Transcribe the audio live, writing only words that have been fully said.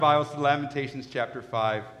Bibles to Lamentations chapter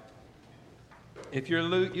 5. If you're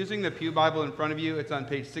using the Pew Bible in front of you, it's on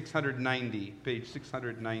page 690. Page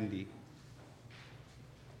 690.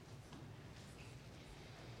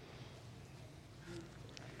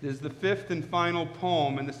 This is the fifth and final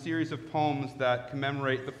poem in the series of poems that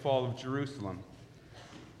commemorate the fall of Jerusalem.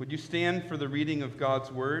 Would you stand for the reading of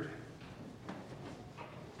God's Word?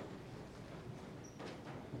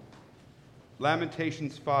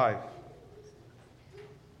 Lamentations 5.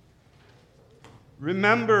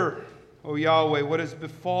 Remember, O Yahweh, what has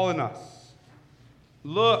befallen us.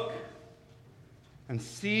 Look and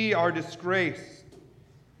see our disgrace.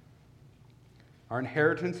 Our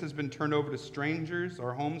inheritance has been turned over to strangers,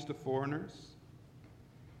 our homes to foreigners.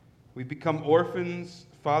 We've become orphans,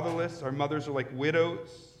 fatherless. Our mothers are like widows.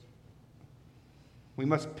 We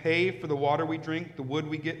must pay for the water we drink. The wood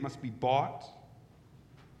we get must be bought.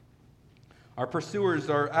 Our pursuers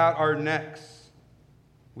are at our necks.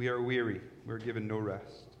 We are weary. We're given no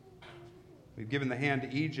rest. We've given the hand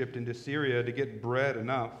to Egypt and to Syria to get bread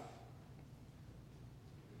enough.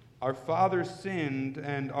 Our fathers sinned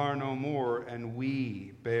and are no more, and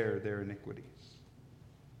we bear their iniquities.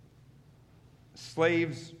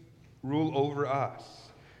 Slaves rule over us.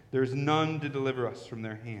 There's none to deliver us from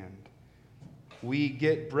their hand. We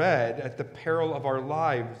get bread at the peril of our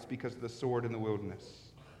lives because of the sword in the wilderness.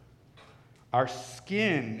 Our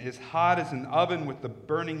skin is hot as an oven with the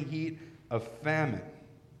burning heat of famine.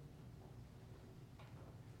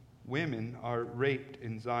 Women are raped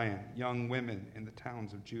in Zion, young women in the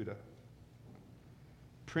towns of Judah.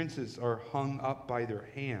 Princes are hung up by their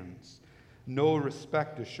hands. No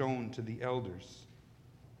respect is shown to the elders.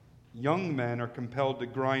 Young men are compelled to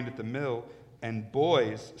grind at the mill, and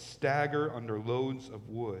boys stagger under loads of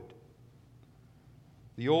wood.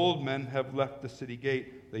 The old men have left the city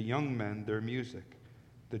gate, the young men their music.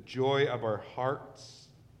 The joy of our hearts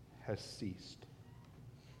has ceased.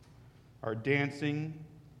 Our dancing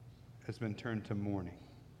has been turned to mourning.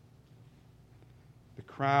 The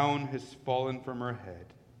crown has fallen from her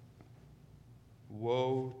head.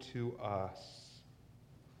 Woe to us,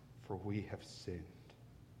 for we have sinned.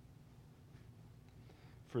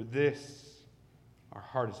 For this, our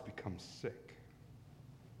heart has become sick.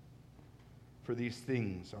 For these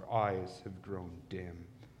things, our eyes have grown dim.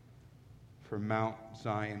 For Mount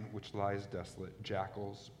Zion, which lies desolate,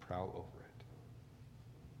 jackals prowl over it.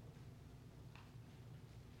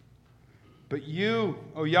 But you,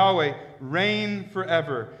 O Yahweh, reign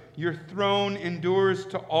forever. Your throne endures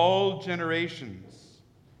to all generations.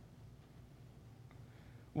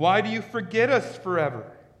 Why do you forget us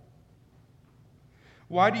forever?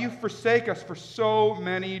 Why do you forsake us for so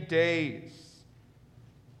many days?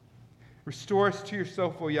 Restore us to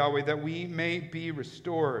yourself, O Yahweh, that we may be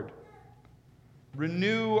restored.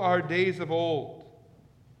 Renew our days of old,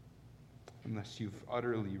 unless you've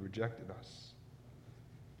utterly rejected us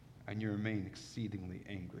and you remain exceedingly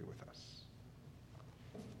angry with us.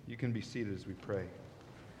 You can be seated as we pray.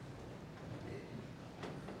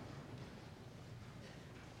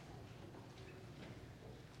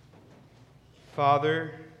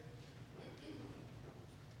 Father,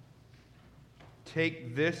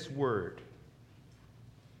 take this word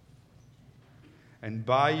and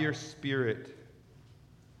by your Spirit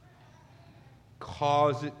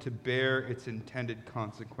cause it to bear its intended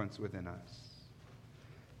consequence within us.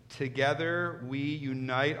 Together we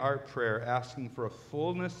unite our prayer, asking for a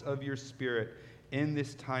fullness of your Spirit in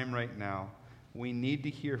this time right now. We need to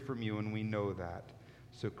hear from you, and we know that.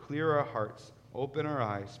 So clear our hearts, open our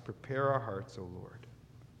eyes, prepare our hearts, O Lord.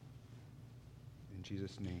 In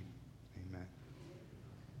Jesus' name, amen.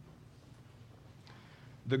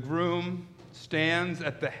 The groom stands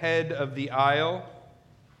at the head of the aisle.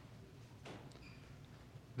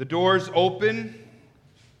 The doors open.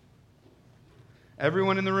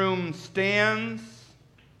 Everyone in the room stands.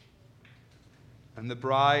 And the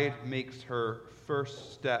bride makes her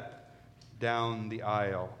first step down the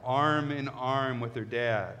aisle, arm in arm with her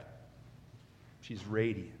dad. She's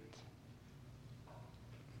radiant.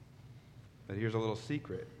 But here's a little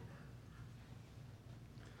secret.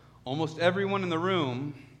 Almost everyone in the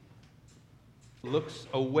room looks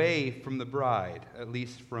away from the bride, at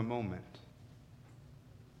least for a moment.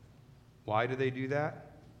 Why do they do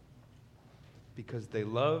that? Because they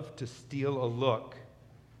love to steal a look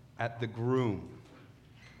at the groom.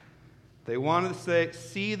 They want to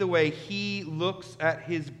see the way he looks at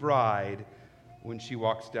his bride when she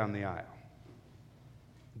walks down the aisle.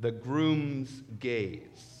 The groom's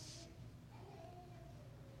gaze.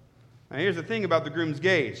 Now, here's the thing about the groom's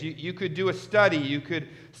gaze. You could do a study. You could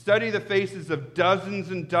study the faces of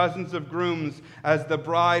dozens and dozens of grooms as the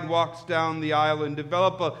bride walks down the aisle and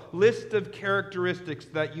develop a list of characteristics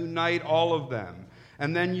that unite all of them.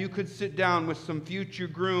 And then you could sit down with some future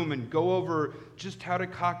groom and go over just how to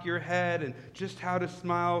cock your head and just how to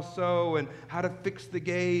smile so and how to fix the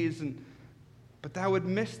gaze. But that would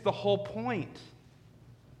miss the whole point.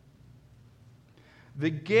 The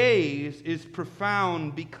gaze is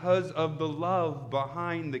profound because of the love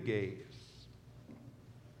behind the gaze.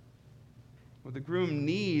 What the groom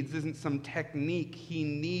needs isn't some technique. He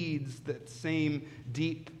needs that same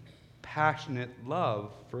deep, passionate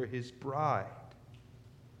love for his bride.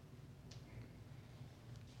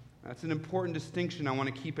 That's an important distinction I want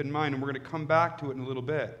to keep in mind, and we're going to come back to it in a little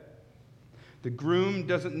bit. The groom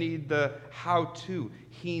doesn't need the how-to.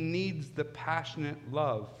 He needs the passionate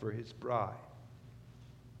love for his bride.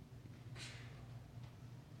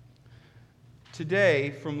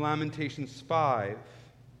 Today, from Lamentations 5,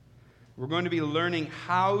 we're going to be learning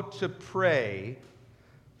how to pray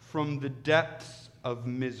from the depths of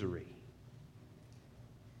misery.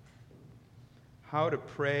 How to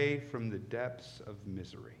pray from the depths of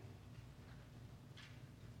misery.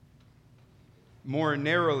 More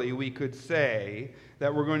narrowly, we could say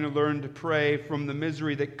that we're going to learn to pray from the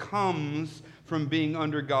misery that comes from being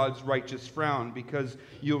under God's righteous frown. Because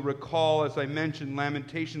you'll recall, as I mentioned,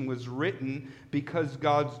 Lamentation was written because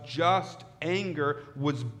God's just anger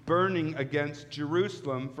was burning against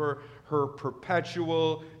Jerusalem for her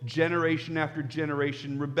perpetual, generation after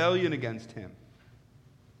generation, rebellion against him.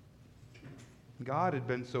 God had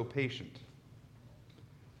been so patient.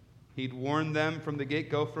 He'd warned them from the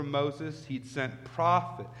get-go from Moses. He'd sent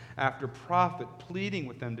prophet after prophet pleading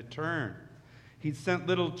with them to turn. He'd sent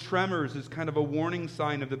little tremors as kind of a warning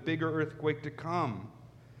sign of the bigger earthquake to come.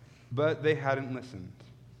 But they hadn't listened.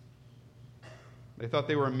 They thought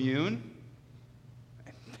they were immune.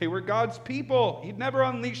 They were God's people. He'd never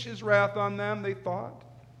unleash his wrath on them, they thought.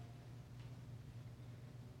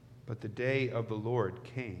 But the day of the Lord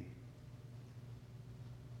came.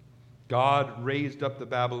 God raised up the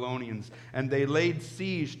Babylonians, and they laid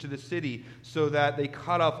siege to the city so that they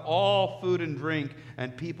cut off all food and drink,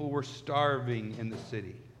 and people were starving in the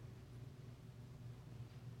city.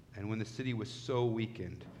 And when the city was so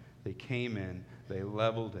weakened, they came in, they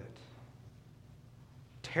leveled it.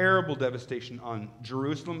 Terrible devastation on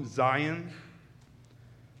Jerusalem, Zion,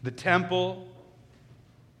 the temple,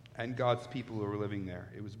 and God's people who were living there.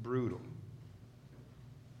 It was brutal.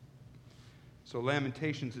 So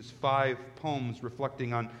Lamentations is 5 poems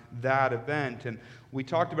reflecting on that event. And we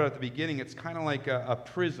talked about at the beginning, it's kind of like a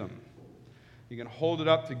prism. You can hold it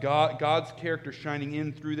up to God's character shining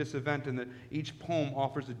in through this event, and that each poem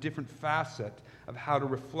offers a different facet of how to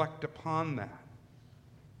reflect upon that.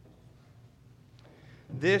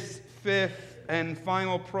 This 5th and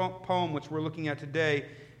final poem, which we're looking at today,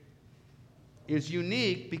 is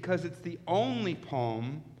unique because it's the only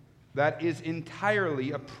poem that is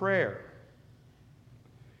entirely a prayer.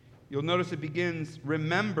 You'll notice it begins,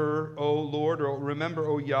 remember, O Lord, or remember,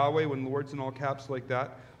 O Yahweh, when Lord's in all caps like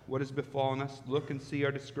that, what has befallen us, look and see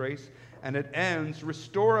our disgrace. And it ends,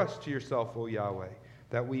 restore us to yourself, O Yahweh,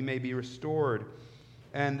 that we may be restored.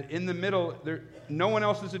 And in the middle, no one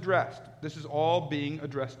else is addressed. This is all being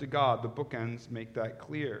addressed to God. The bookends make that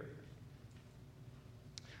clear.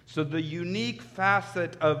 So the unique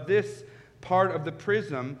facet of this part of the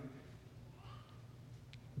prism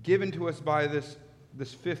given to us by this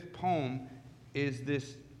 5th poem is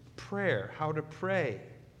this prayer, how to pray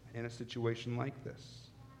in a situation like this.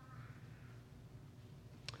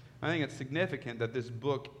 I think it's significant that this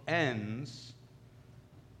book ends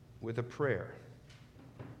with a prayer.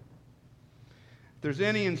 If there's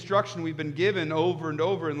any instruction we've been given over and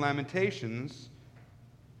over in Lamentations,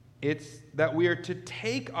 it's that we are to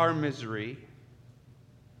take our misery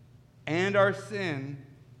and our sin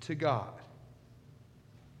to God.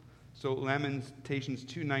 So Lamentations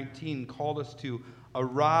 2:19 called us to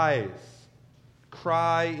arise,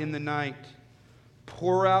 cry in the night,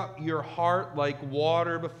 pour out your heart like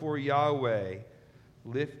water before Yahweh,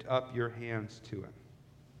 lift up your hands to him.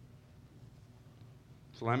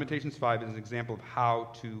 So Lamentations 5 is an example of how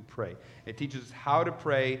to pray. It teaches us how to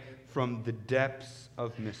pray from the depths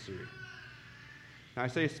of misery. Now I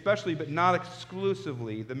say especially, but not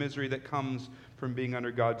exclusively, the misery that comes from being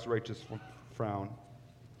under God's righteous frown.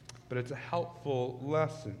 But it's a helpful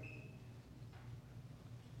lesson.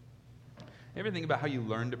 Ever think about how you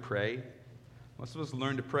learn to pray? Most of us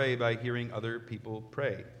learn to pray by hearing other people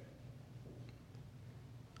pray.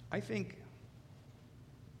 I think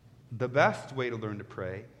the best way to learn to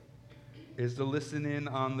pray is to listen in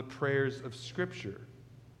on the prayers of Scripture.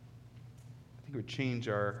 I think it would change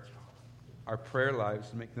our prayer lives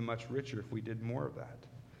and make them much richer if we did more of that.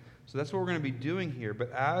 So that's what we're going to be doing here.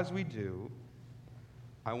 But as we do,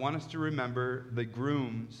 I want us to remember the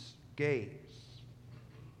groom's gaze.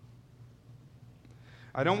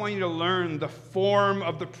 I don't want you to learn the form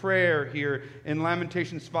of the prayer here in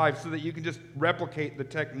Lamentations 5 so that you can just replicate the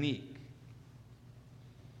technique.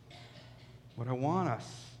 What I want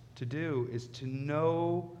us to do is to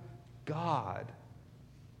know God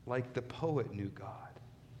like the poet knew God.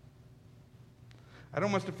 I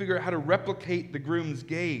don't want us to figure out how to replicate the groom's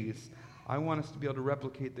gaze. I want us to be able to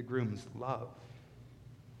replicate the groom's love.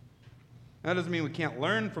 That doesn't mean we can't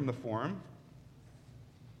learn from the form.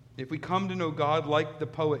 If we come to know God like the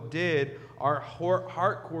poet did, our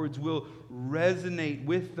heart chords will resonate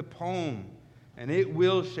with the poem, and it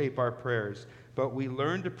will shape our prayers. But we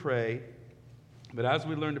learn to pray. But as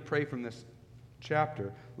we learn to pray from this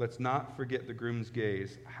chapter, let's not forget the groom's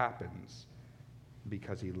gaze happens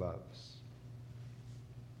because he loves.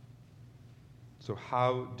 So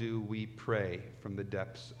how do we pray from the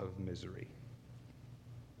depths of misery?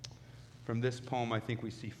 From this poem, I think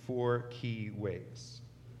we see 4 key ways.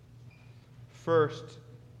 First,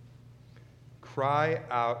 cry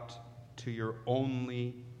out to your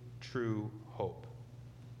only true hope.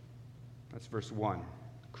 That's verse 1.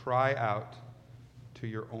 Cry out to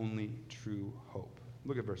your only true hope.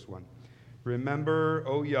 Look at verse 1. Remember,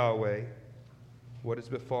 O Yahweh, what has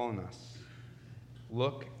befallen us.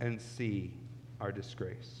 Look and see our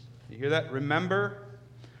disgrace. You hear that? Remember,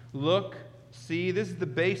 look, see. This is the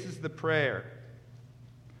basis of the prayer.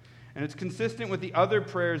 And it's consistent with the other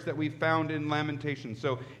prayers that we found in Lamentations.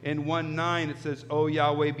 So in 1:9 it says, O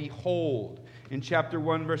Yahweh, behold. In chapter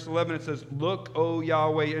 1, verse 11, it says, look, O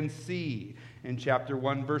Yahweh, and see. In chapter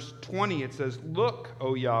 1, verse 20, it says, look,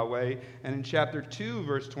 O Yahweh. And in chapter 2,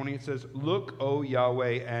 verse 20, it says, look, O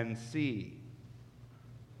Yahweh, and see.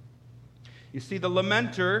 You see, the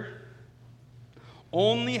lamenter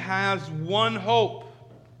only has one hope.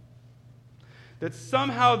 That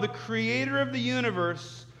somehow the creator of the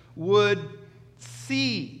universe would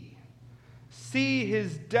see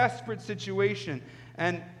his desperate situation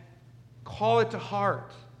and call it to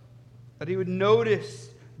heart. That he would notice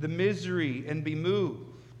the misery and be moved.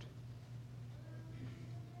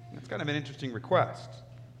 That's kind of an interesting request.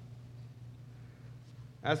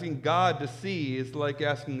 Asking God to see is like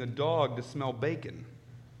asking a dog to smell bacon.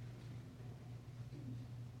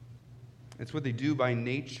 It's what they do by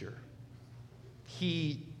nature.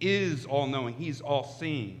 He is all-knowing. He's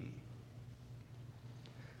all-seeing.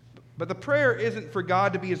 But the prayer isn't for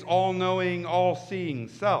God to be his all-knowing, all-seeing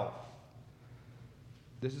self.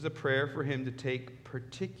 This is a prayer for him to take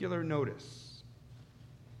particular notice.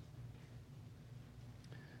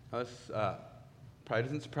 Now, this probably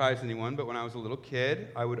doesn't surprise anyone, but when I was a little kid,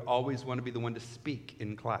 I would always want to be the one to speak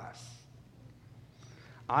in class.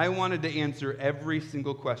 I wanted to answer every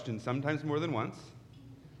single question, sometimes more than once.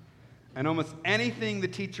 And almost anything the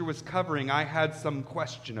teacher was covering, I had some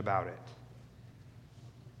question about it.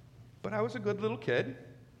 But I was a good little kid,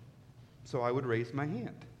 so I would raise my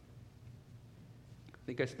hand. I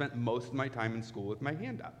think I spent most of my time in school with my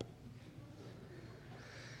hand up.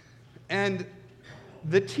 And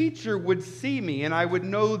the teacher would see me, and I would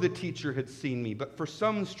know the teacher had seen me, but for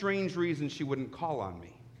some strange reason, she wouldn't call on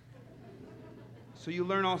me. So you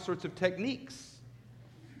learn all sorts of techniques.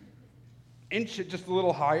 Inch it just a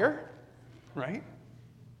little higher, right?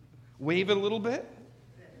 Wave it a little bit.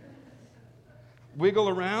 Wiggle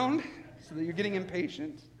around so that you're getting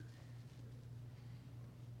impatient.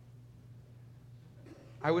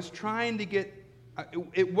 I was trying to get,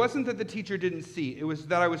 it wasn't that the teacher didn't see, it was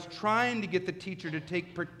that I was trying to get the teacher to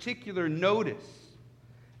take particular notice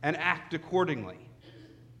and act accordingly.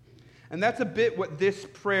 And that's a bit what this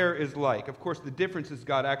prayer is like. Of course, the difference is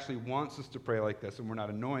God actually wants us to pray like this, and we're not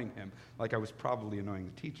annoying him like I was probably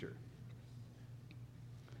annoying the teacher.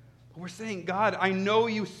 But we're saying, God, I know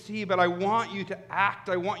you see, but I want you to act.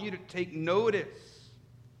 I want you to take notice.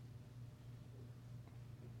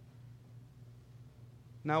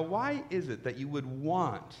 Now, why is it that you would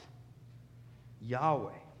want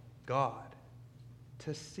Yahweh, God,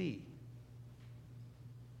 to see?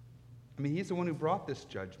 I mean, he's the one who brought this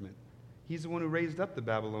judgment. He's the one who raised up the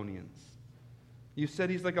Babylonians. You said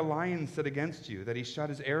he's like a lion set against you, that he shot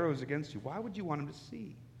his arrows against you. Why would you want him to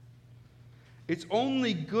see? It's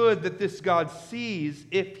only good that this God sees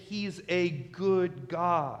if he's a good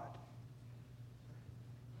God.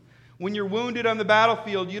 When you're wounded on the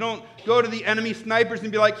battlefield, you don't go to the enemy snipers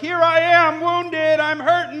and be like, here I am, wounded, I'm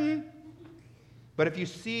hurting. But if you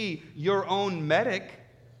see your own medic,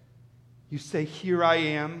 You say, "Here I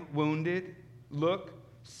am, wounded. Look,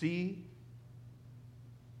 see."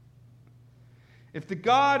 If the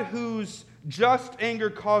God whose just anger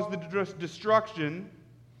caused the destruction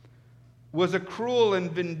was a cruel and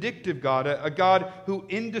vindictive God, a God who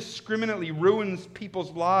indiscriminately ruins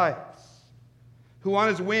people's lives, who on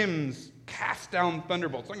his whims casts down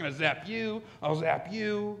thunderbolts, "I'm going to zap you, I'll zap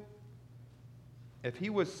you." If he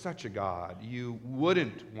was such a God, you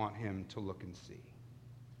wouldn't want him to look and see.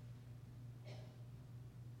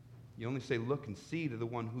 You only say, "Look and see," to the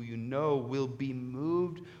one who you know will be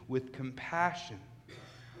moved with compassion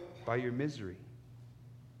by your misery,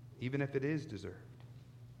 even if it is deserved.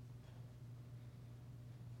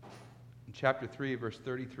 In chapter 3, verse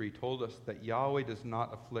 33, told us that Yahweh does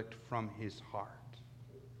not afflict from his heart.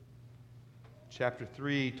 Chapter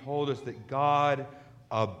 3 told us that God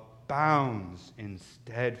abounds in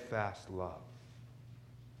steadfast love,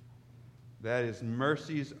 that his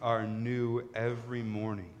mercies are new every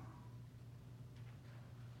morning.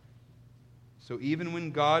 So even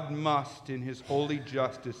when God must, in his holy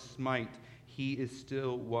justice, smite, he is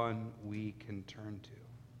still one we can turn to.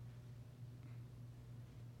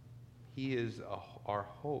 He is our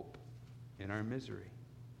hope in our misery.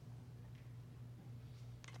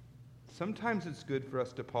 Sometimes it's good for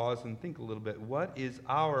us to pause and think a little bit. What is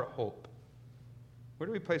our hope? Where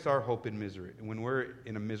do we place our hope in misery when we're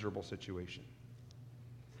in a miserable situation?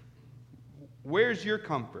 Where's your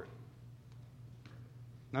comfort?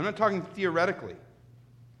 Now, I'm not talking theoretically.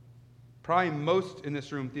 Probably most in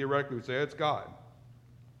this room theoretically would say, "It's God."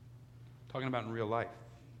 I'm talking about in real life.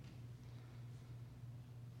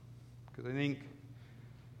 Because I think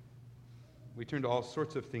we turn to all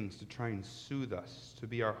sorts of things to try and soothe us, to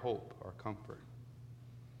be our hope, our comfort.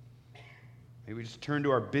 Maybe we just turn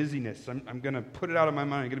to our busyness. I'm going to put it out of my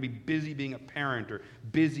mind. I'm going to be busy being a parent or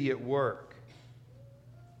busy at work.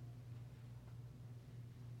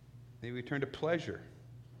 Maybe we turn to pleasure.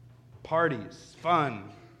 Parties,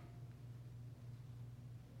 fun.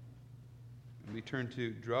 And we turn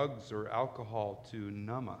to drugs or alcohol to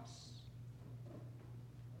numb us.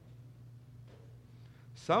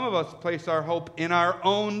 Some of us place our hope in our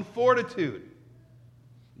own fortitude.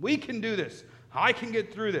 We can do this. I can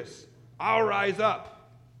get through this. I'll rise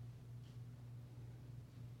up.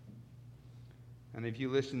 And if you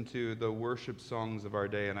listen to the worship songs of our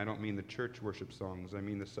day, and I don't mean the church worship songs, I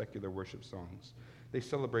mean the secular worship songs, they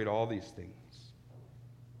celebrate all these things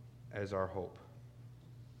as our hope.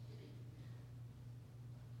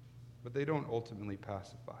 But they don't ultimately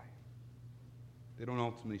pacify. They don't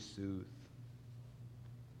ultimately soothe.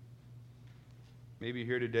 Maybe you're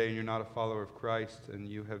here today and you're not a follower of Christ and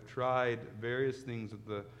you have tried various things that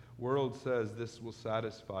the world says this will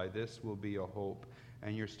satisfy, this will be a hope,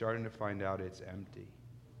 and you're starting to find out it's empty.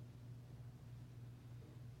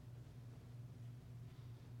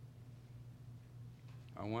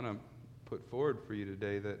 I want to put forward for you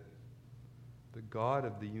today that the God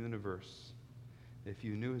of the universe, if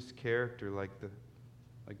you knew his character like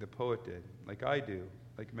the poet did, like I do,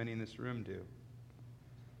 like many in this room do,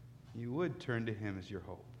 you would turn to him as your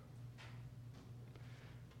hope.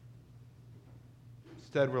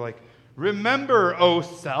 Instead, we're like, "Remember, O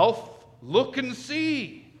self, look and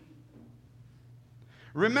see.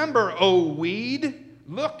 Remember, O weed,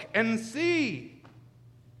 look and see."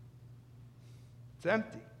 It's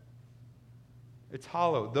empty. It's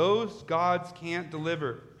hollow. Those gods can't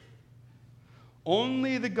deliver.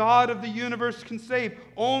 Only the God of the universe can save.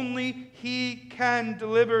 Only he can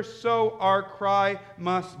deliver, so our cry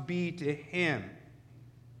must be to him.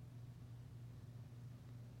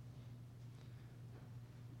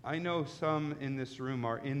 I know some in this room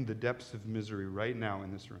are in the depths of misery right now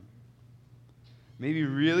in this room. Maybe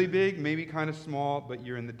really big, maybe kind of small, but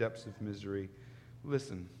you're in the depths of misery.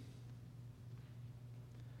 Listen.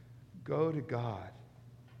 Go to God.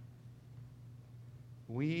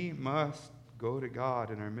 We must go to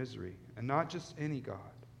God in our misery, and not just any God.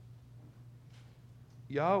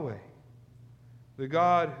 Yahweh, the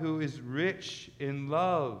God who is rich in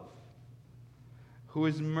love, who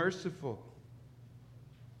is merciful.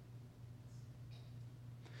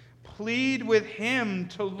 Plead with him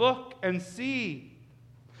to look and see.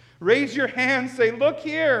 Raise your hand, say, "Look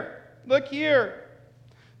here, look here.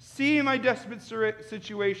 See my desperate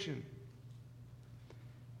situation."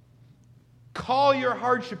 Call your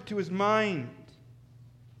hardship to his mind.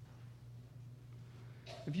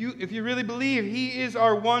 If you really believe he is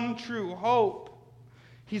our one true hope,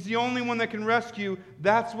 he's the only one that can rescue,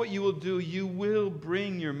 that's what you will do. You will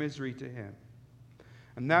bring your misery to him.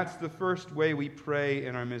 And that's the first way we pray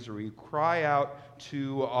in our misery. We cry out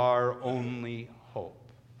to our only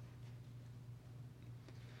hope.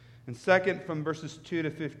 And second, from verses 2 to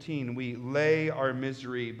 15, we lay our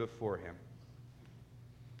misery before him.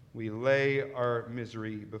 We lay our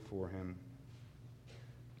misery before him.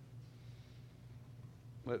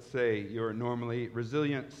 Let's say your normally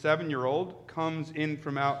resilient 7-year-old comes in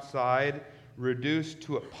from outside, reduced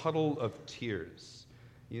to a puddle of tears.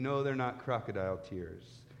 You know they're not crocodile tears.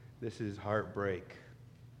 This is heartbreak.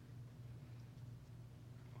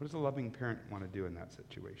 What does a loving parent want to do in that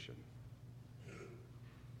situation?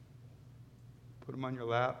 Put them on your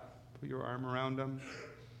lap, put your arm around them,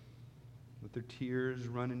 let their tears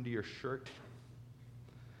run into your shirt,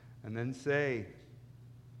 and then say,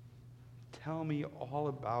 tell me all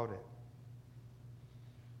about it.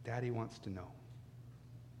 Daddy wants to know.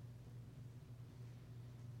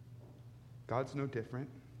 God's no different.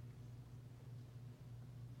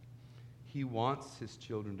 He wants his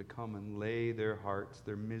children to come and lay their hearts,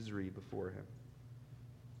 their misery before him.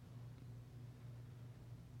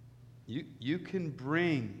 You can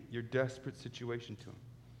bring your desperate situation to him.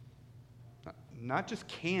 Not just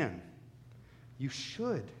can. You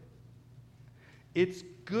should. It's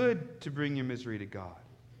good to bring your misery to God.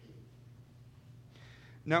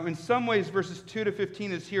 Now, in some ways, verses 2 to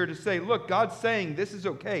 15 is here to say, look, God's saying this is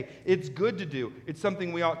okay. It's good to do. It's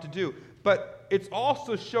something we ought to do. But it's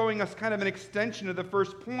also showing us kind of an extension of the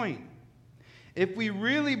first point. If we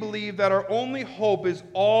really believe that our only hope is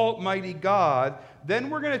Almighty God, then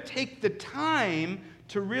we're going to take the time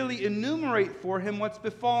to really enumerate for him what's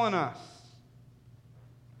befallen us.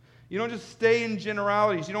 You don't just stay in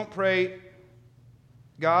generalities. You don't pray,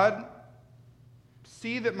 God,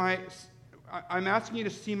 see that I'm asking you to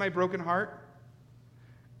see my broken heart.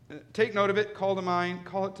 Take note of it, call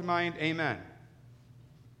it to mind, amen.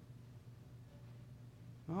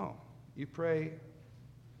 No, you pray,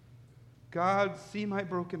 God, see my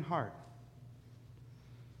broken heart.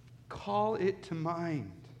 Call it to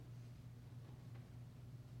mind.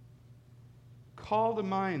 Call to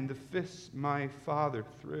mind the fists my father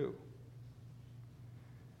threw.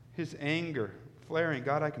 His anger flaring.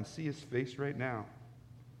 God, I can see his face right now.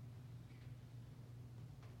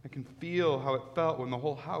 I can feel how it felt when the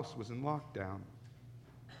whole house was in lockdown.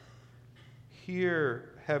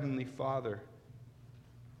 Hear, Heavenly Father,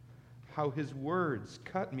 how his words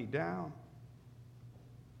cut me down,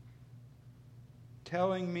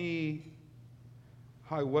 telling me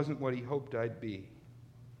how I wasn't what he hoped I'd be,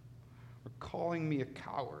 or calling me a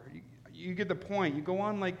coward. You get the point. You go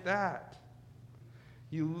on like that.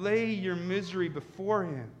 You lay your misery before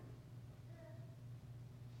him.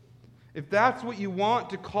 If that's what you want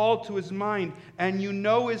to call to his mind, and you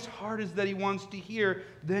know his heart is that he wants to hear,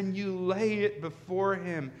 then you lay it before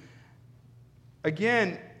him.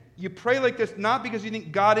 Again, you pray like this not because you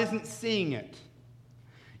think God isn't seeing it.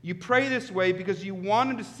 You pray this way because you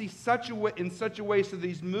want him to see in such a way so that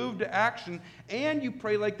he's moved to action, and you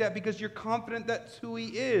pray like that because you're confident that's who he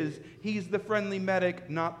is. He's the friendly medic,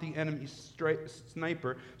 not the enemy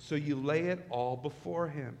sniper, so you lay it all before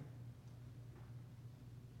him.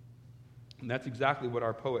 And that's exactly what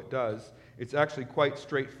our poet does. It's actually quite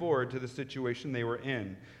straightforward to the situation they were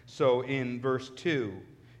in. So in verse 2,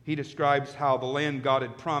 he describes how the land God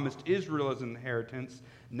had promised Israel as an inheritance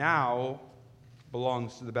now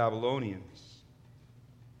belongs to the Babylonians.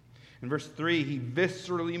 In verse 3, he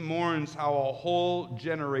viscerally mourns how a whole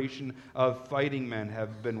generation of fighting men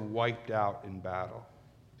have been wiped out in battle.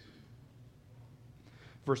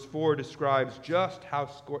 Verse 4 describes just how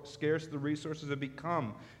scarce the resources have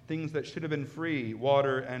become. Things that should have been free,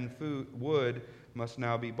 water and wood, must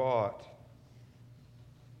now be bought.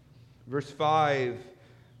 Verse 5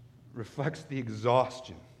 reflects the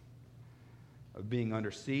exhaustion of being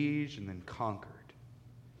under siege and then conquered.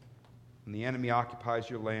 When the enemy occupies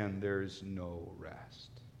your land, there is no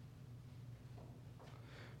rest.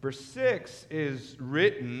 Verse 6 is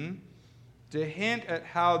written to hint at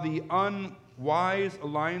how the unwise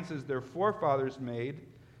alliances their forefathers made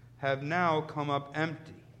have now come up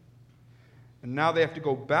empty. And now they have to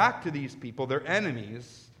go back to these people, their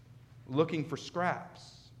enemies, looking for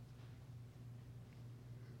scraps.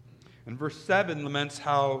 And verse 7 laments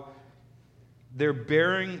how they're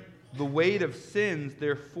bearing the weight of sins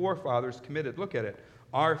their forefathers committed. Look at it.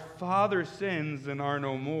 Our fathers' sins and are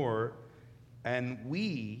no more, and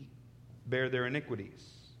we bear their iniquities.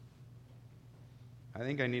 I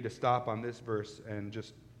think I need to stop on this verse and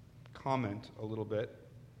just comment a little bit.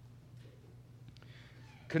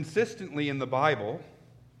 Consistently in the Bible,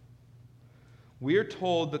 we are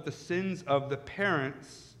told that the sins of the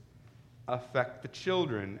parents affect the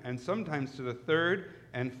children, and sometimes to the third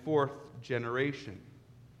and fourth generation.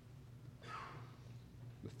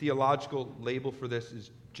 The theological label for this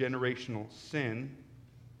is generational sin.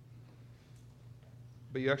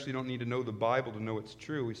 But you actually don't need to know the Bible to know it's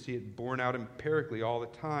true. We see it borne out empirically all the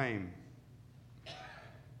time.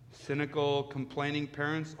 Cynical, complaining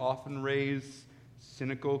parents often raise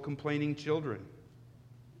cynical, complaining children.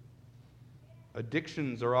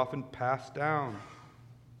 Addictions are often passed down.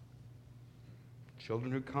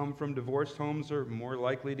 Children who come from divorced homes are more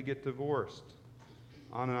likely to get divorced.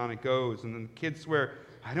 On and on it goes. And then kids swear,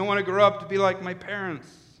 I don't want to grow up to be like my parents.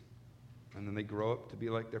 And then they grow up to be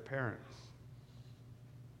like their parents.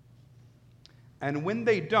 And when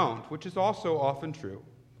they don't, which is also often true,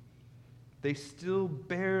 they still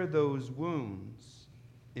bear those wounds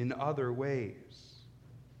in other ways.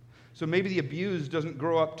 So maybe the abused doesn't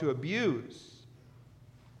grow up to abuse,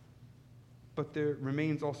 but there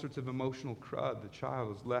remains all sorts of emotional crud the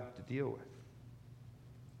child is left to deal with.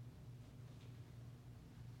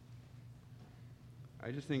 I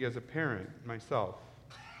just think as a parent myself,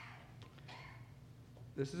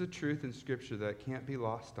 this is a truth in Scripture that can't be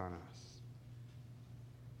lost on us.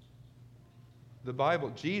 The Bible,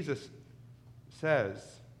 Jesus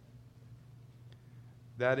says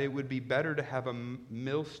that it would be better to have a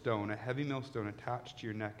millstone, a heavy millstone attached to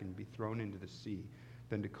your neck and be thrown into the sea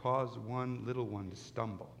than to cause one little one to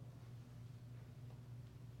stumble.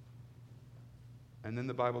 And then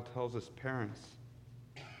the Bible tells us, parents,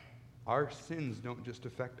 our sins don't just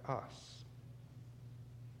affect us.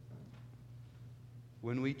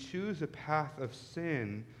 When we choose a path of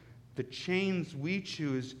sin, the chains we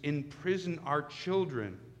choose imprison our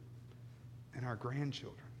children and our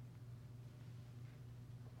grandchildren.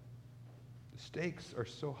 The stakes are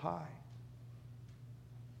so high.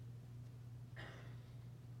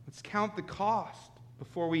 Let's count the cost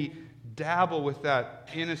before we dabble with that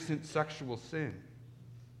innocent sexual sin.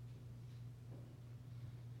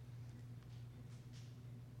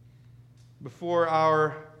 Before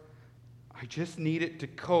our I just need it to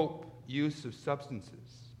cope use of substances.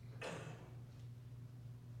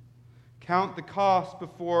 Count the cost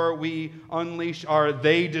before we unleash our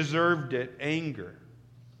they deserved it anger.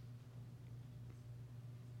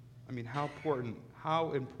 I mean,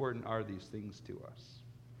 how important are these things to us?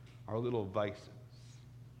 Our little vices.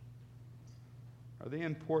 Are they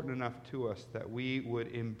important enough to us that we would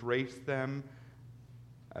embrace them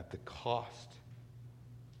at the cost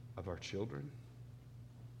of our children?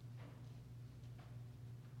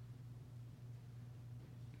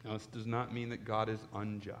 Now, this does not mean that God is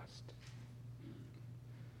unjust.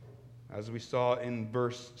 As we saw in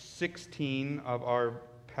verse 16 of our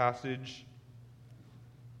passage,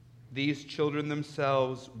 these children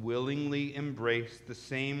themselves willingly embrace the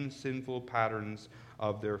same sinful patterns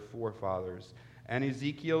of their forefathers. And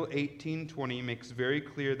Ezekiel 18:20 makes very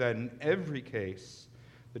clear that in every case,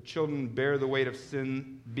 the children bear the weight of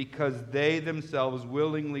sin because they themselves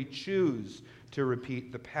willingly choose to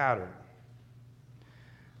repeat the pattern.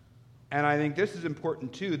 And I think this is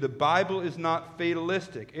important too. The Bible is not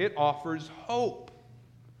fatalistic. It offers hope.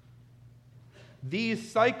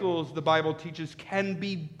 These cycles, the Bible teaches, can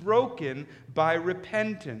be broken by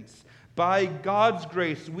repentance. By God's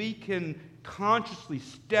grace, we can consciously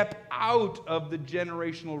step out of the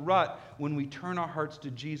generational rut when we turn our hearts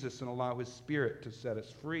to Jesus and allow His Spirit to set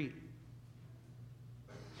us free.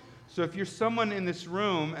 So if you're someone in this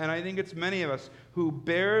room, and I think it's many of us, who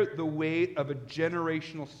bear the weight of a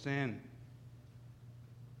generational sin,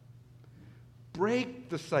 break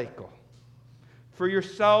the cycle for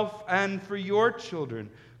yourself and for your children.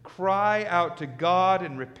 Cry out to God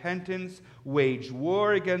in repentance, wage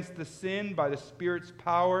war against the sin by the Spirit's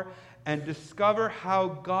power, and discover how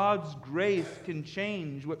God's grace can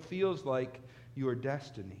change what feels like your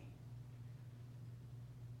destiny.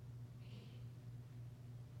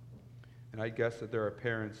 And I guess that there are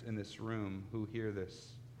parents in this room who hear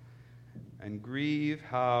this and grieve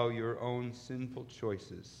how your own sinful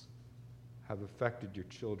choices have affected your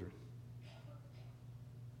children.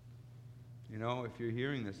 You know, if you're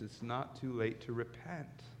hearing this, it's not too late to repent.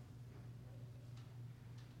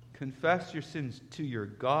 Confess your sins to your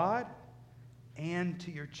God and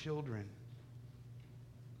to your children.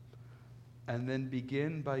 And then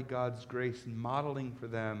begin by God's grace modeling for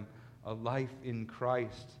them a life in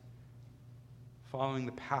Christ, following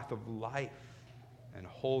the path of life and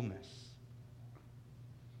wholeness.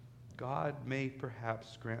 God may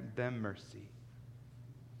perhaps grant them mercy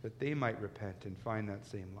that they might repent and find that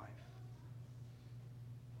same life.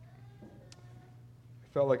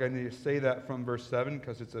 I felt like I need to say that from verse 7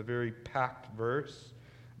 because it's a very packed verse.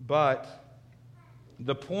 But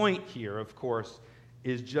the point here, of course,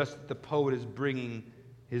 is just that the poet is bringing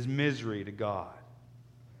his misery to God.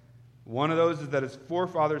 One of those is that his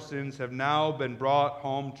forefathers' sins have now been brought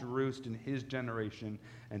home to roost in his generation,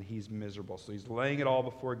 and he's miserable. So he's laying it all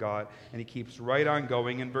before God, and he keeps right on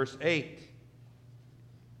going in verse 8.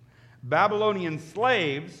 Babylonian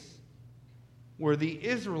slaves were the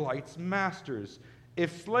Israelites' masters.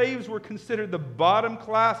 If slaves were considered the bottom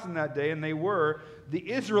class in that day, and they were,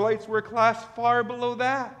 the Israelites were a class far below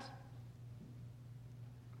that.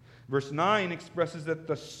 Verse 9 expresses that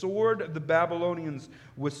the sword of the Babylonians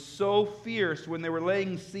was so fierce when they were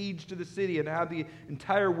laying siege to the city and had the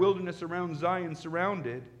entire wilderness around Zion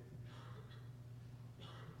surrounded,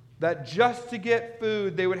 that just to get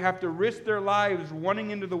food, they would have to risk their lives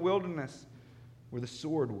running into the wilderness where the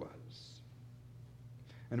sword was.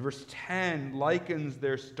 And verse 10 likens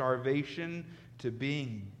their starvation to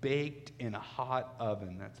being baked in a hot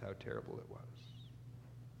oven. That's how terrible it was.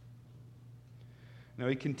 Now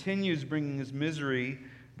he continues bringing his misery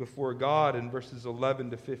before God in verses 11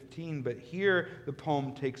 to 15, but here the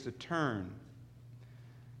poem takes a turn.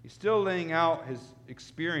 He's still laying out his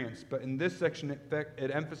experience, but in this section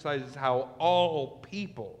it emphasizes how all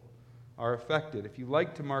people are affected. If you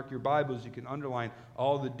like to mark your Bibles, you can underline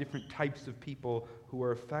all the different types of people who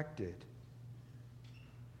are affected.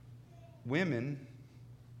 Women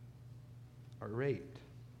are raped,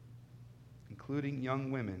 including young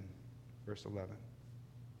women, verse 11.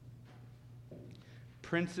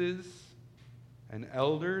 Princes and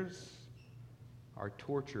elders are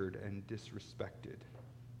tortured and disrespected.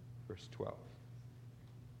 Verse 12.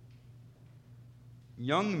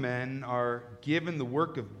 Young men are given the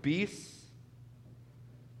work of beasts,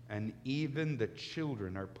 and even the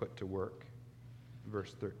children are put to work.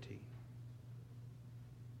 Verse 13.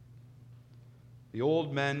 The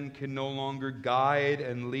old men can no longer guide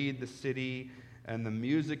and lead the city, and the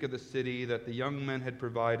music of the city that the young men had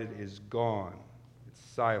provided is gone.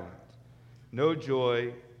 Silent. No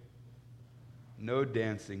joy, no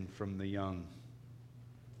dancing from the young.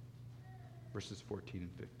 Verses 14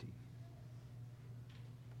 and 15.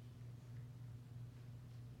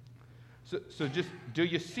 So just, do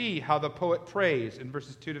you see how the poet prays in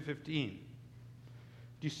verses 2 to 15? Do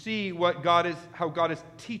you see how God is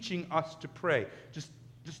teaching us to pray? Just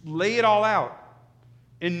lay it all out.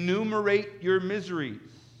 Enumerate your miseries.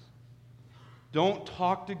 Don't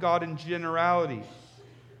talk to God in generalities.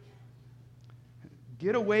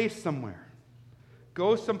 Get away somewhere.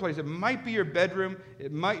 Go someplace. It might be your bedroom.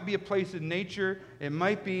 It might be a place in nature. It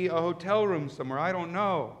might be a hotel room somewhere. I don't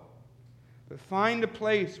know. But find a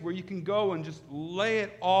place where you can go and just lay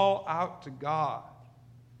it all out to God.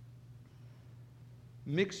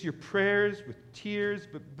 Mix your prayers with tears,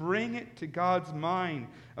 but bring it to God's mind.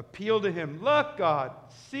 Appeal to Him. Look, God,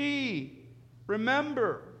 see,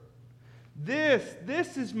 remember.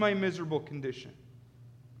 This is my miserable condition.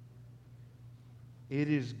 It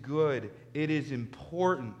is good. It is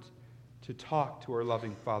important to talk to our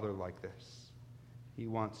loving Father like this. He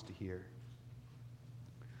wants to hear.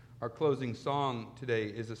 Our closing song today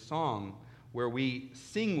is a song where we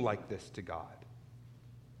sing like this to God.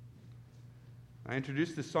 I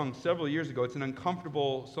introduced this song several years ago. It's an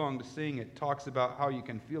uncomfortable song to sing. It talks about how you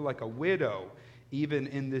can feel like a widow even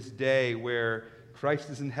in this day where Christ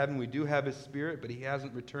is in heaven. We do have His Spirit, but He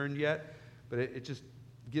hasn't returned yet. But it just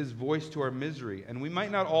gives voice to our misery. And we might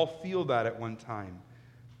not all feel that at one time.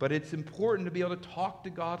 But it's important to be able to talk to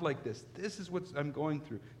God like this. This is what I'm going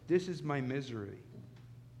through. This is my misery.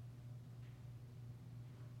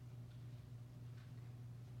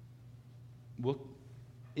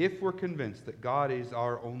 If we're convinced that God is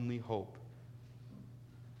our only hope,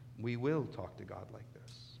 we will talk to God like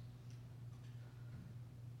this.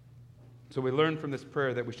 So we learn from this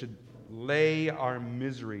prayer that we should lay our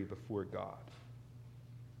misery before God.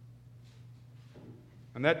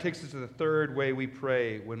 And that takes us to the third way we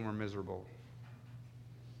pray when we're miserable.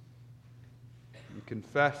 You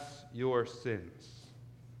confess your sins.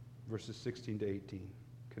 Verses 16 to 18.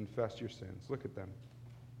 Confess your sins. Look at them.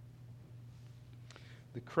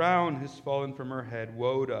 The crown has fallen from her head.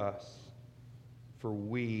 Woe to us, for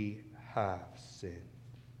we have sinned.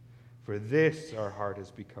 For this our heart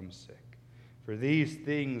has become sick. For these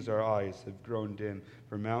things our eyes have grown dim.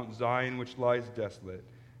 For Mount Zion, which lies desolate,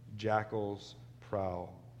 jackals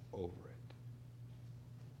prowl over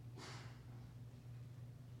it.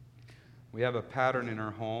 We have a pattern in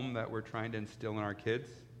our home that we're trying to instill in our kids.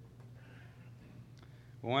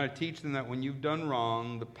 We want to teach them that when you've done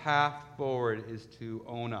wrong, the path forward is to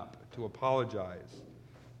own up, to apologize,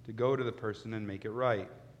 to go to the person and make it right.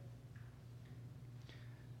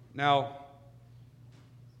 Now,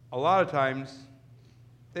 a lot of times,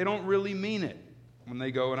 they don't really mean it when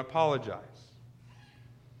they go and apologize.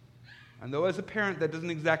 And though as a parent that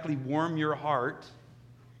doesn't exactly warm your heart,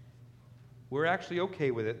 we're actually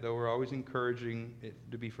okay with it, though we're always encouraging it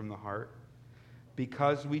to be from the heart,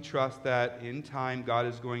 because we trust that in time God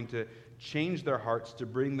is going to change their hearts to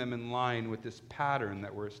bring them in line with this pattern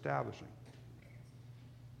that we're establishing.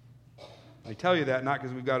 I tell you that not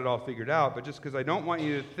because we've got it all figured out, but just because I don't want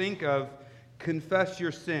you to think of confess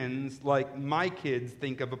your sins like my kids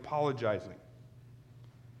think of apologizing.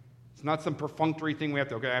 It's not some perfunctory thing we have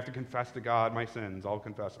to, okay, I have to confess to God my sins. I'll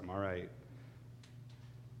confess them, all right.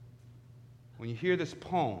 When you hear this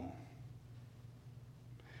poem,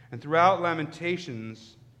 and throughout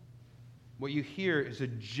Lamentations, what you hear is a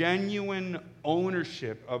genuine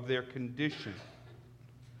ownership of their condition.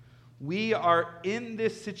 We are in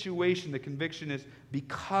this situation, the conviction is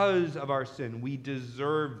because of our sin. We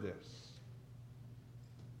deserve this.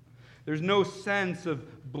 There's no sense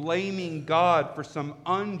of blaming God for some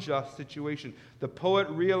unjust situation. The poet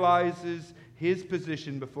realizes his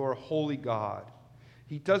position before a holy God.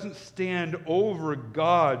 He doesn't stand over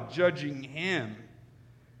God judging him.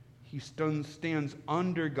 He stands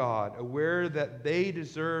under God, aware that they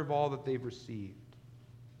deserve all that they've received.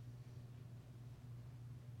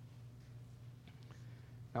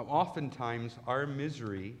 Now, oftentimes, our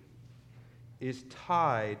misery is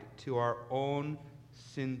tied to our own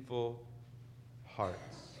sinful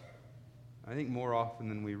hearts. I think more often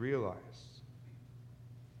than we realize.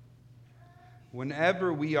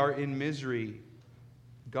 Whenever we are in misery,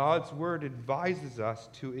 God's Word advises us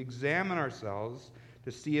to examine ourselves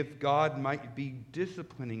to see if God might be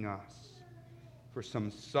disciplining us for some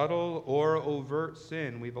subtle or overt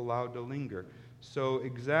sin we've allowed to linger. So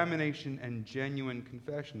examination and genuine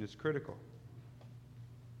confession is critical.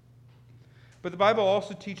 But the Bible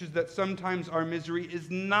also teaches that sometimes our misery is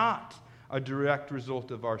not a direct result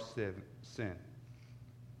of our sin.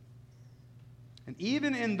 And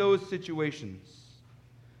even in those situations,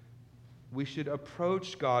 we should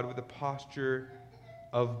approach God with a posture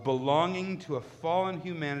of belonging to a fallen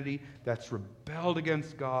humanity that's rebelled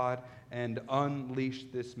against God and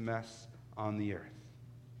unleashed this mess on the earth.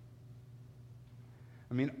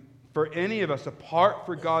 I mean, for any of us, apart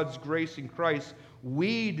from God's grace in Christ,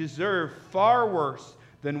 we deserve far worse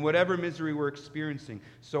than whatever misery we're experiencing.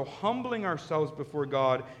 So humbling ourselves before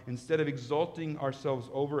God instead of exalting ourselves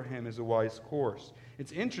over Him is a wise course.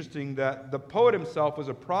 It's interesting that the poet himself was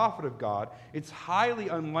a prophet of God. It's highly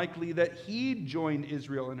unlikely that he joined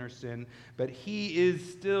Israel in her sin, but he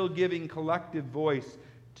is still giving collective voice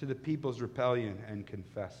to the people's rebellion and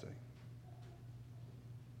confessing.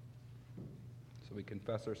 So we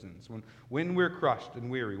confess our sins. When we're crushed and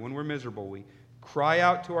weary, when we're miserable, we cry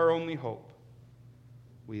out to our only hope.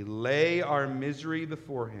 We lay our misery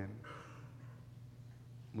before Him.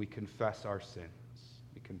 We confess our sins.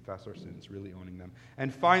 We confess our sins, really owning them.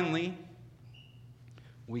 And finally,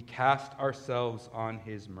 we cast ourselves on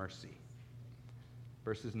His mercy.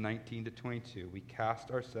 Verses 19 to 22. We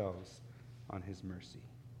cast ourselves on His mercy.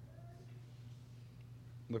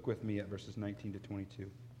 Look with me at verses 19 to 22.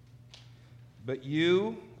 But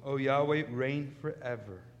you, O Yahweh, reign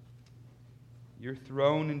forever. Your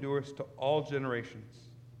throne endures to all generations.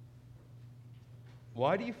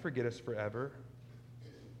 Why do you forget us forever?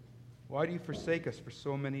 Why do you forsake us for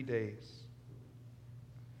so many days?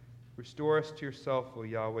 Restore us to yourself, O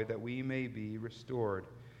Yahweh, that we may be restored.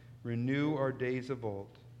 Renew our days of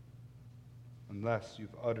old, unless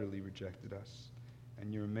you've utterly rejected us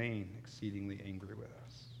and you remain exceedingly angry with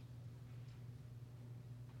us.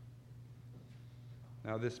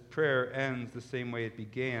 Now, this prayer ends the same way it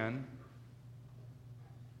began.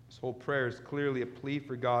 This whole prayer is clearly a plea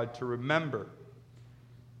for God to remember,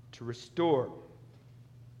 to restore,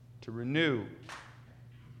 to renew.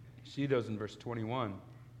 You see those in verse 21.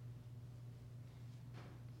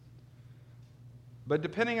 But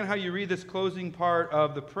depending on how you read this closing part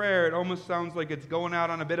of the prayer, it almost sounds like it's going out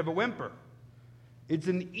on a bit of a whimper. It's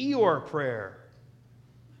an Eeyore prayer.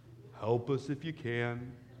 Help us if you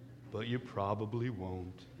can, but you probably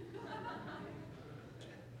won't.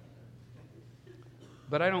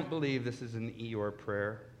 But I don't believe this is an Eeyore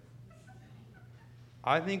prayer.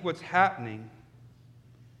 I think what's happening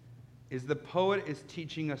is the poet is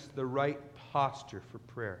teaching us the right posture for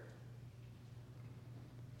prayer.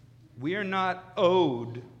 We are not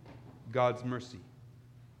owed God's mercy.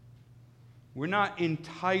 We're not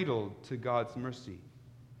entitled to God's mercy.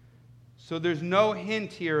 So there's no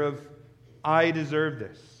hint here of, I deserve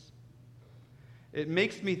this. It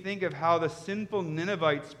makes me think of how the sinful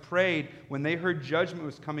Ninevites prayed when they heard judgment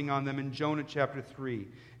was coming on them in Jonah chapter 3.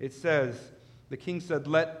 It says, the king said,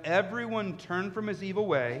 let everyone turn from his evil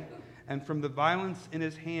way and from the violence in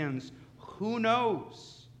his hands. Who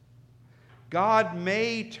knows? God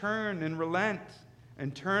may turn and relent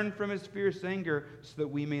and turn from his fierce anger so that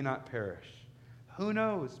we may not perish. Who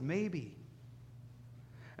knows? Maybe.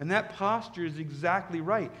 And that posture is exactly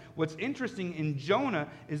right. What's interesting in Jonah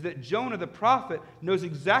is that Jonah, the prophet, knows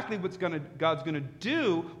exactly what God's going to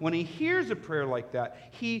do when he hears a prayer like that.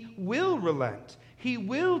 He will relent. He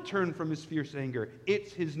will turn from his fierce anger.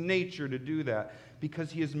 It's his nature to do that because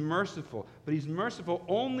he is merciful. But he's merciful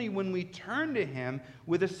only when we turn to him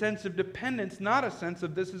with a sense of dependence, not a sense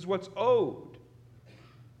of this is what's owed.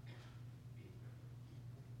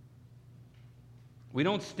 We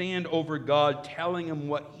don't stand over God telling him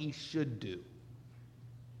what he should do.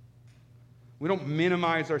 We don't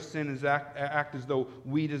minimize our sin and act as though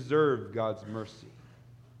we deserve God's mercy.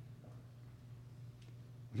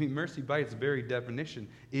 I mean, mercy by its very definition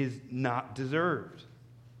is not deserved.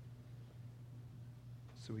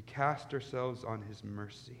 So we cast ourselves on his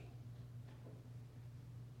mercy.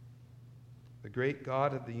 The great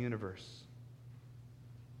God of the universe,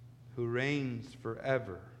 who reigns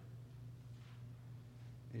forever,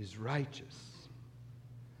 is righteous,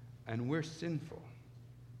 and we're sinful.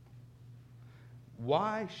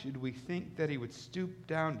 Why should we think that he would stoop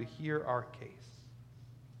down to hear our case?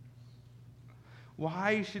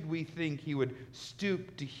 Why should we think he would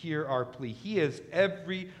stoop to hear our plea? He has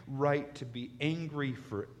every right to be angry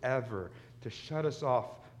forever, to shut us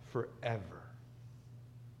off forever.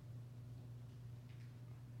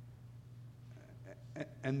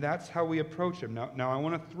 And that's how we approach him. Now I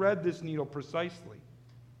want to thread this needle precisely.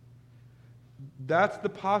 That's the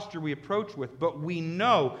posture we approach with, but we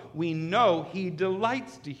know he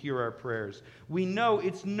delights to hear our prayers. We know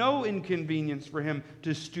it's no inconvenience for him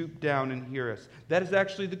to stoop down and hear us. That is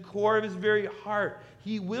actually the core of his very heart.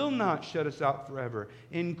 He will not shut us out forever.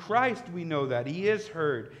 In Christ we know that. He is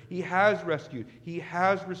heard. He has rescued. He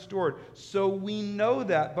has restored. So we know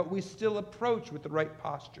that, but we still approach with the right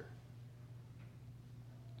posture.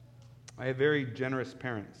 I have very generous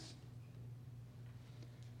parents.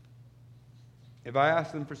 If I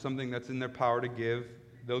ask them for something that's in their power to give,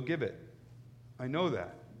 they'll give it. I know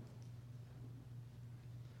that.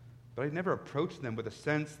 But I never approach them with a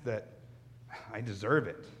sense that I deserve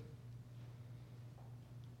it.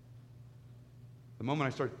 The moment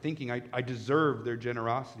I start thinking I deserve their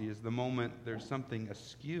generosity is the moment there's something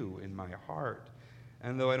askew in my heart.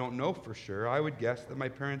 And though I don't know for sure, I would guess that my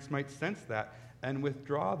parents might sense that and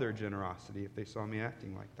withdraw their generosity if they saw me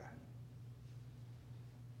acting like that.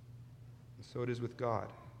 So it is with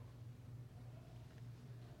God.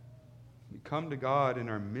 We come to God in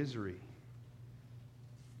our misery,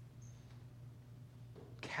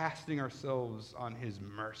 casting ourselves on his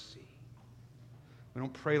mercy. We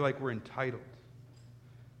don't pray like we're entitled.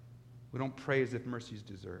 We don't pray as if mercy is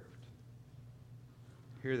deserved.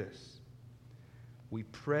 Hear this. We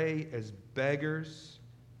pray as beggars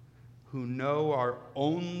who know our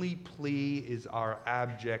only plea is our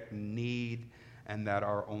abject need, and that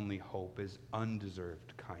our only hope is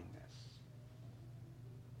undeserved kindness.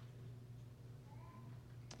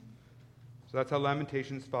 So that's how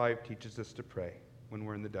Lamentations 5 teaches us to pray when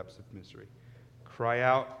we're in the depths of misery. Cry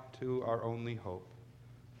out to our only hope.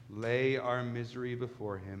 Lay our misery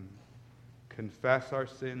before him. Confess our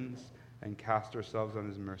sins and cast ourselves on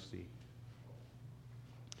his mercy.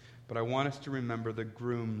 But I want us to remember the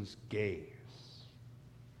groom's gaze.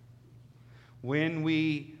 When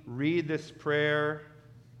we read this prayer,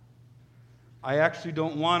 I actually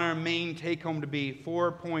don't want our main take-home to be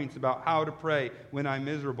 4 points about how to pray when I'm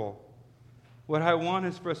miserable. What I want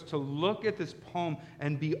is for us to look at this poem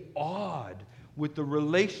and be awed with the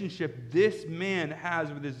relationship this man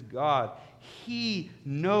has with his God. He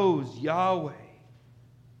knows Yahweh.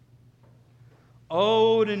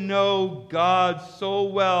 Oh, to know God so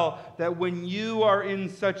well that when you are in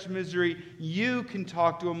such misery, you can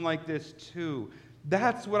talk to him like this too.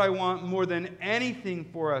 That's what I want more than anything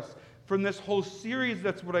for us. From this whole series,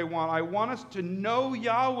 that's what I want. I want us to know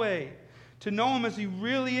Yahweh, to know him as he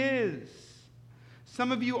really is.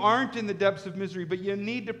 Some of you aren't in the depths of misery, but you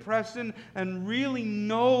need to press in and really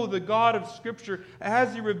know the God of Scripture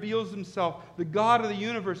as he reveals himself, the God of the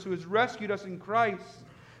universe who has rescued us in Christ.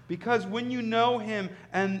 Because when you know him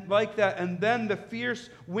and like that, and then the fierce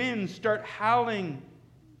winds start howling,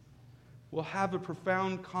 we'll have a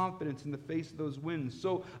profound confidence in the face of those winds.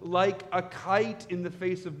 So like a kite in the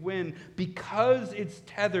face of wind, because it's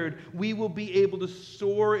tethered, we will be able to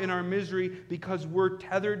soar in our misery because we're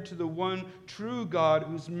tethered to the one true God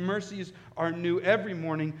whose mercies are new every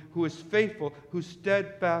morning, who is faithful, whose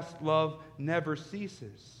steadfast love never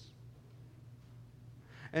ceases.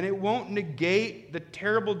 And it won't negate the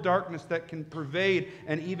terrible darkness that can pervade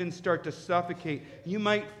and even start to suffocate. You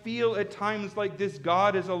might feel at times like this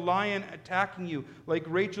God is a lion attacking you, like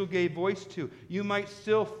Rachel gave voice to. You might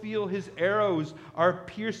still feel his arrows are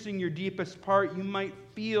piercing your deepest part. You might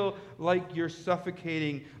feel like you're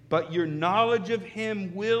suffocating, but your knowledge of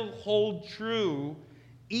him will hold true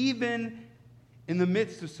even in the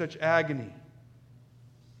midst of such agony.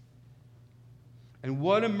 And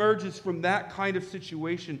what emerges from that kind of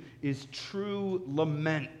situation is true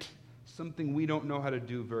lament, something we don't know how to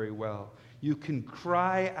do very well. You can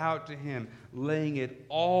cry out to him, laying it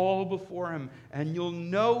all before him, and you'll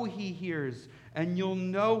know he hears, and you'll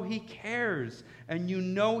know he cares, and you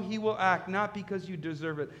know he will act, not because you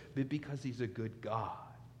deserve it, but because he's a good God.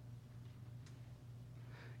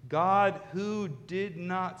 God who did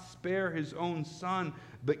not spare his own son,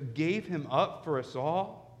 but gave him up for us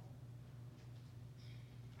all.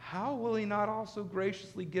 How will he not also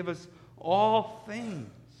graciously give us all things?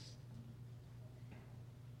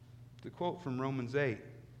 To quote from Romans 8.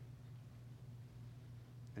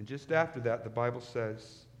 And just after that, the Bible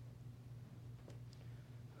says,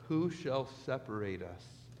 "Who shall separate us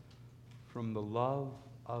from the love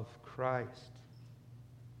of Christ?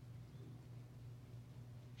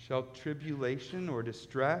 Shall tribulation or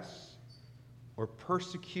distress or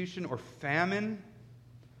persecution or famine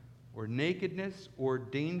or nakedness, or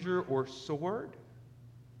danger, or sword?"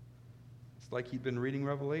 It's like he'd been reading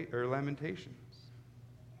Lamentations.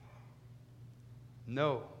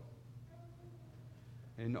 No.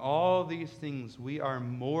 In all these things we are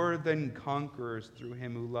more than conquerors through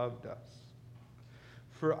him who loved us.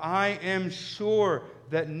 For I am sure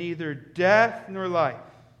that neither death nor life,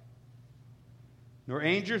 nor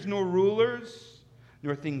angels nor rulers,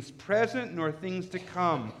 nor things present nor things to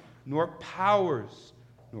come, nor powers,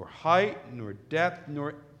 nor height, nor depth,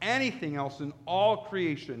 nor anything else in all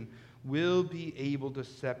creation will be able to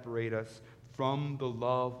separate us from the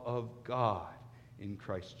love of God in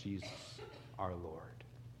Christ Jesus our Lord.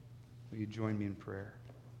 Will you join me in prayer?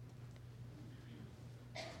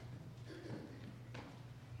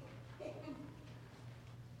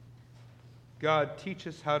 God, teach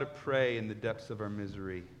us how to pray in the depths of our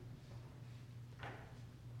misery.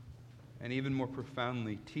 And even more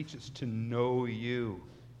profoundly, teach us to know you,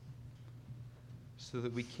 so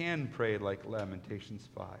that we can pray like Lamentations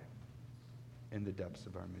 5 in the depths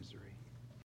of our misery.